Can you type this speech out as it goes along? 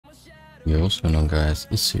You're also on, guys.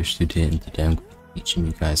 It's your student, and today I'm going to be teaching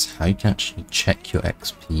you guys how you can actually check your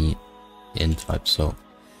XP in TypeSoft.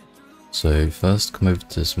 So first, come over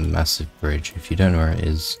to this massive bridge. If you don't know where it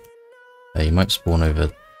is, you might spawn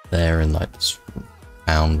over there in like this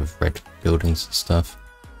town with red buildings and stuff.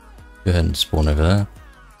 Go ahead and spawn over there.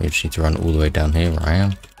 You just need to run all the way down here where I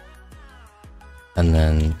am. And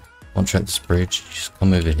then once you're at this bridge, you just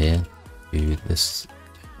come over here to this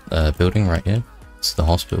building right here. It's the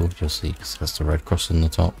hospital, you'll see, because that's the red cross on the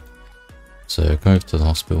top. So come over to the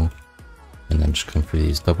hospital and then just come through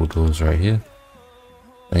these double doors right here.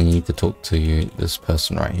 And you need to talk to this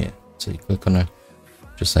person right here. So you click on it,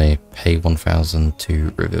 just say pay 1,000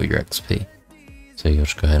 to reveal your XP. So you'll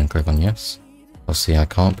just go ahead and click on yes. Obviously I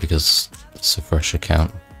can't because it's a fresh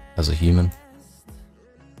account as a human.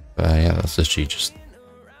 But yeah, that's literally just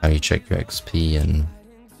how you check your XP and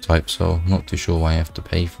TypeSoft. I'm not too sure why you have to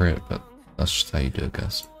pay for it, but that's just how you do it,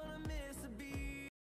 guys.